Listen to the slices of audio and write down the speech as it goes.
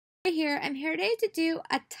here. I'm here today to do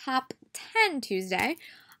a top 10 Tuesday.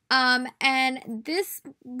 And this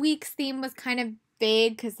week's theme was kind of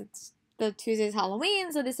vague because it's the Tuesday's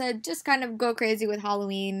Halloween. So they said just kind of go crazy with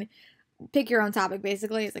Halloween. Pick your own topic,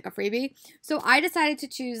 basically. It's like a freebie. So I decided to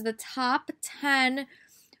choose the top 10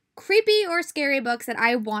 creepy or scary books that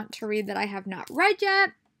I want to read that I have not read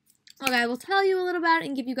yet. Okay, I will tell you a little about it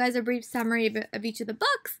and give you guys a brief summary of each of the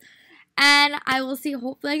books. And I will see,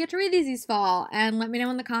 hopefully I get to read these fall. And let me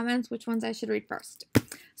know in the comments which ones I should read first.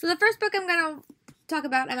 So the first book I'm going to talk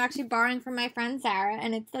about, I'm actually borrowing from my friend Sarah.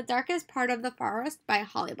 And it's The Darkest Part of the Forest by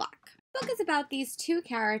Holly Black. The book is about these two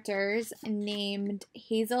characters named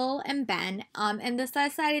Hazel and Ben. And the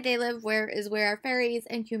society they live is where fairies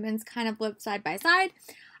and humans kind of live side by side.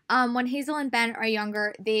 When Hazel and Ben are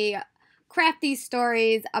younger, they craft these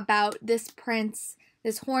stories about this prince,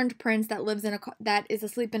 this horned prince that lives that is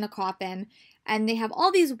asleep in a coffin, and they have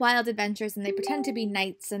all these wild adventures, and they pretend to be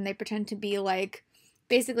knights, and they pretend to be like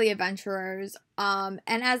basically adventurers. And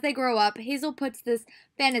as they grow up, Hazel puts this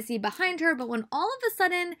fantasy behind her, but when all of a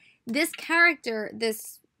sudden this character,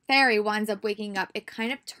 this fairy, winds up waking up, it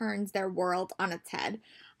kind of turns their world on its head.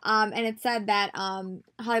 And it said that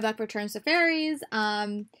Holly Black returns to fairies,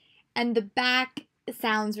 and the back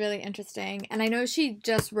sounds really interesting. And I know she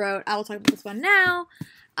just wrote, I will talk about this one now.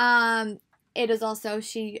 It is also,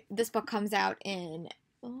 this book comes out in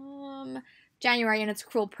January, and it's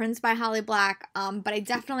Cruel Prince by Holly Black. But I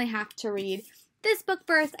definitely have to read this book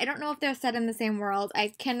first. I don't know if they're set in the same world.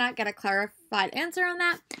 I cannot get a clarified answer on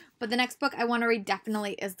that. But the next book I want to read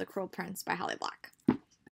definitely is The Cruel Prince by Holly Black.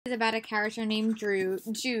 It's about a character named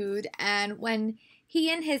Jude, and when he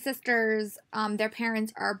and his sisters, their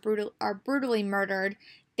parents are brutally murdered,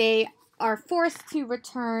 they are forced to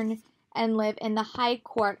return and live in the high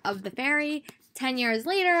court of the fairy. 10 years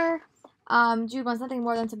later, Jude wants nothing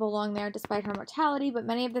more than to belong there despite her mortality, but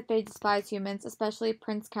many of the fae despise humans, especially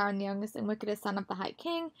Prince Karen, the youngest and wickedest son of the High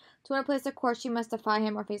King. To win a place at court, she must defy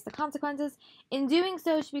him or face the consequences. In doing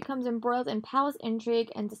so, she becomes embroiled in palace intrigue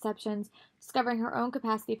and deceptions, discovering her own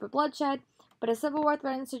capacity for bloodshed. But as civil war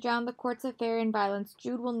threatens to drown the courts of fairy and violence,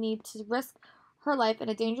 Jude will need to risk her life in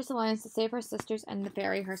a dangerous alliance to save her sisters and the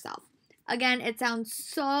fairy herself. Again, it sounds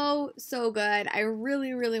so good. I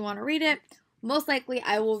really, really want to read it. Most likely,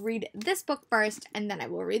 I will read this book first, and then I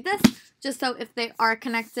will read this, just so if they are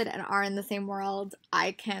connected and are in the same world,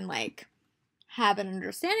 I can, have an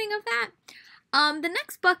understanding of that. The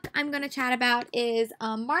next book I'm going to chat about is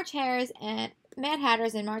March Hares and Mad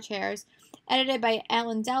Hatters and March Hares, edited by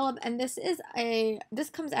Ellen Deleb, and this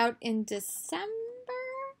comes out in December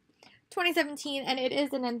 2017, and it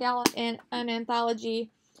is an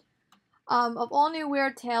anthology of all new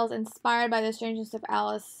weird tales inspired by the strangeness of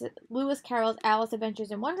Lewis Carroll's Alice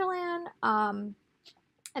Adventures in Wonderland. And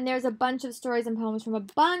there's a bunch of stories and poems from a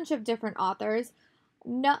bunch of different authors.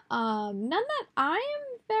 None that I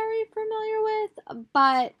am very familiar with,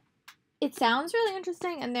 but it sounds really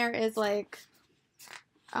interesting. And there is I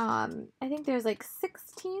think there's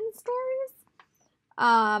 16 stories.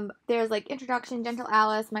 There's Introduction, Gentle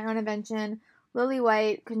Alice, My Own Invention, Lily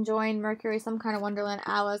White, Conjoined, Mercury, Some Kind of Wonderland,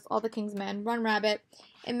 Alice, All the King's Men, Run Rabbit,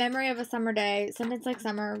 In Memory of a Summer Day, Sentence Like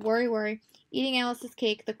Summer, Worry Worry, Eating Alice's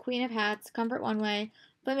Cake, The Queen of Hats, Comfort One Way,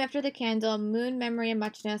 Flame After the Candle, Moon, Memory, and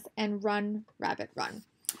Muchness, and Run Rabbit Run.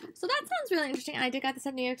 So that sounds really interesting, and I did get this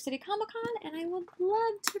at New York City Comic Con, and I would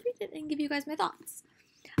love to read it and give you guys my thoughts.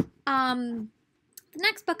 The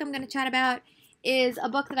next book I'm going to chat about is a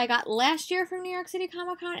book that I got last year from New York City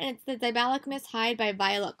Comic Con, and it's The Diabolic Miss Hyde by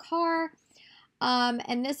Violet Carr.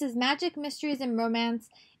 And this is Magic, Mysteries, and Romance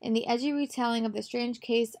in the edgy retelling of the strange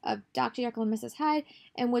case of Dr. Jekyll and Mrs. Hyde,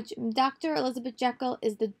 in which Dr. Elizabeth Jekyll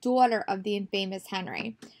is the daughter of the infamous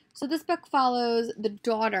Henry. So this book follows the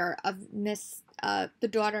daughter of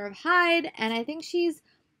Hyde, and I think she's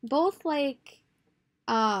both she's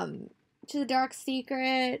a dark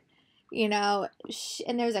secret,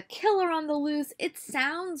 and there's a killer on the loose. It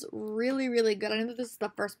sounds really, really good. I know that this is the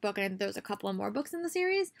first book, and there's a couple of more books in the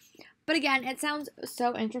series. But again, it sounds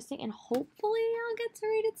so interesting, and hopefully I'll get to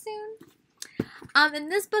read it soon.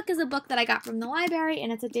 And this book is a book that I got from the library,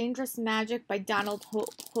 and it's A Dangerous Magic by Donald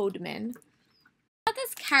Hodeman. About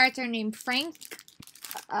this character named Frank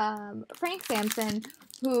Sampson,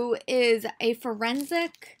 who is a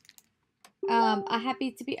forensic, a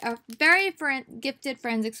very gifted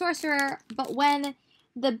forensic sorcerer, but when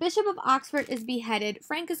the Bishop of Oxford is beheaded,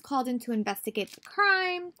 Frank is called in to investigate the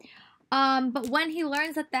crime. But when he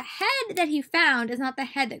learns that the head that he found is not the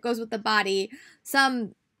head that goes with the body,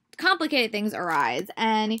 some complicated things arise,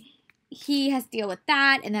 and he has to deal with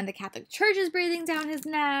that, and then the Catholic Church is breathing down his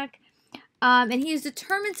neck, And he is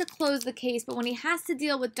determined to close the case, but when he has to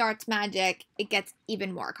deal with Dart's magic, it gets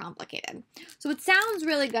even more complicated. So it sounds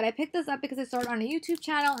really good. I picked this up because I saw it on a YouTube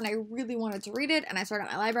channel, and I really wanted to read it, and I saw it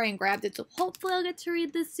at my library and grabbed it, so hopefully I'll get to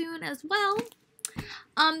read this soon as well.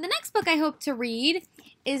 The next book I hope to read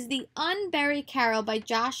is The Unbury Carol by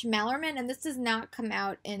Josh Malerman, and this does not come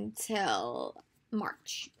out until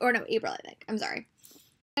April, I think. I'm sorry.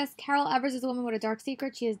 Yes, Carol Evers is a woman with a dark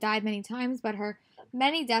secret. She has died many times, but her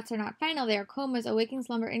many deaths are not final. They are comas, a waking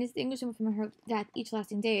slumber indistinguishable from her death, each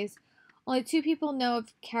lasting days. Only 2 people know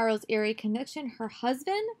of Carol's eerie connection. Her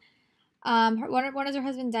husband, one is her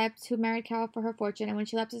husband died to marry Carol for her fortune, and when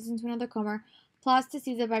she lapses into another coma, plots to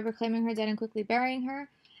seize it by proclaiming her dead and quickly burying her.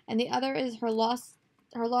 And the other is her lost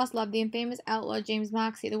love, the infamous outlaw James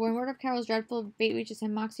Moxie. The word of Carol's dreadful fate reaches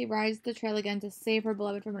him. Moxie rides the trail again to save her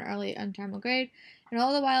beloved from an early untimely grave, and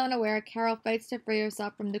all the while unaware, Carol fights to free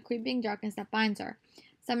herself from the creeping darkness that binds her,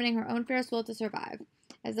 summoning her own fierce will to survive.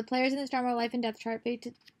 As the players in this drama of life and death try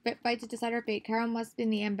to fight to decide her fate, Carol must in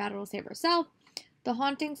the end battle to save herself. The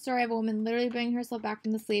haunting story of a woman literally bringing herself back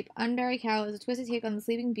from the sleep. Unbury Carol is a twisted take on the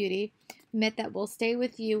Sleeping Beauty myth that will stay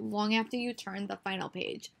with you long after you turn the final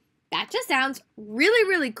page. That just sounds really,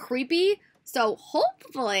 really creepy, so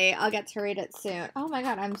hopefully I'll get to read it soon. Oh my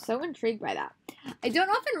god, I'm so intrigued by that. I don't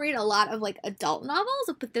often read a lot of, adult novels,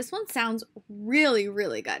 but this one sounds really,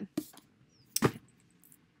 really good.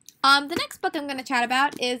 The next book I'm going to chat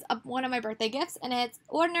about is one of my birthday gifts, and it's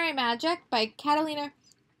Ordinary Magic by Catalina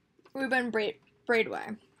Rubin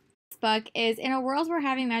Braidway. This book is, in a world where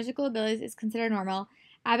having magical abilities is considered normal,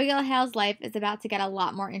 Abigail Hale's life is about to get a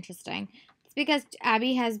lot more interesting. It's because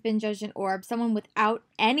Abby has been judged an orb, someone without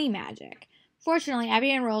any magic. Fortunately,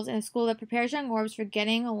 Abby enrolls in a school that prepares young orbs for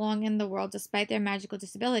getting along in the world despite their magical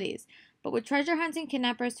disabilities. But with treasure hunting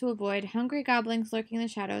kidnappers to avoid, hungry goblins lurking in the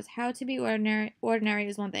shadows, how to be ordinary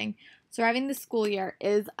is one thing. Surviving the school year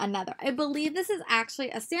is another. I believe this is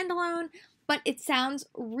actually a standalone, but it sounds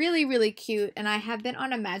really, really cute. And I have been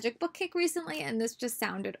on a magic book kick recently, and this just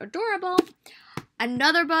sounded adorable.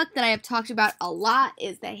 Another book that I have talked about a lot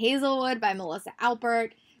is The Hazelwood by Melissa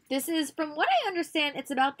Alpert. This is, from what I understand,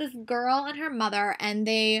 it's about this girl and her mother, and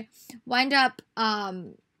they wind up,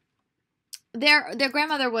 their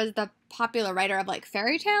grandmother was the popular writer of,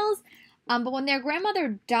 fairy tales, but when their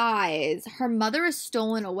grandmother dies, her mother is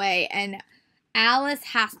stolen away, and Alice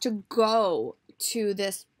has to go to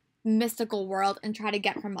this mystical world and try to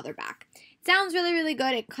get her mother back. It sounds really, really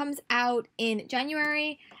good. It comes out in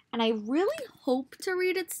January, and I really hope to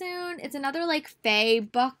read it soon. It's another fae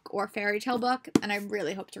book or fairy tale book, and I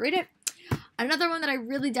really hope to read it. Another one that I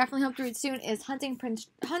really definitely hope to read soon is Hunting Prince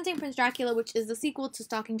Dracula, which is the sequel to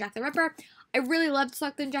Stalking Jack the Ripper. I really loved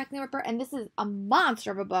Stalking Jack the Ripper, and this is a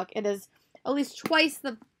monster of a book. It is at least twice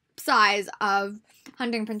the size of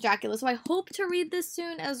Hunting Prince Dracula, so I hope to read this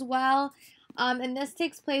soon as well. And this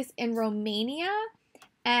takes place in Romania,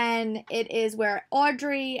 and it is where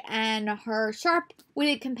Audrey and her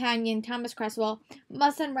sharp-witted companion, Thomas Cresswell,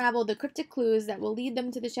 must unravel the cryptic clues that will lead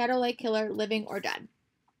them to the Shadow-like killer, living or dead.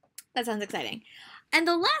 That sounds exciting. And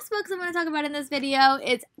the last books I'm going to talk about in this video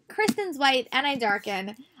is Kristen's White and I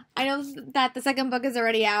Darken. I know that the second book is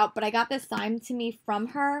already out, but I got this signed to me from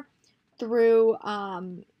her through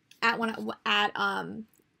at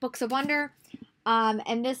Books of Wonder.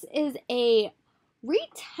 And this is a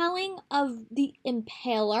retelling of The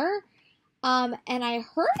Impaler. And I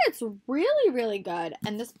heard it's really, really good.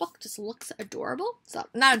 And this book just looks adorable. So,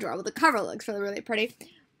 not adorable. The cover looks really, really pretty.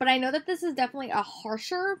 But I know that this is definitely a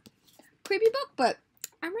harsher, creepy book, but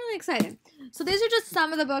I'm really excited. So these are just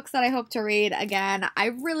some of the books that I hope to read. Again, I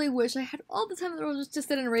really wish I had all the time in the world just to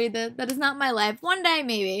sit and read. That is not my life. One day,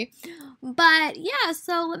 maybe. But yeah,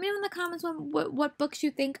 so let me know in the comments what books you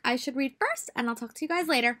think I should read first, and I'll talk to you guys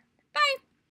later.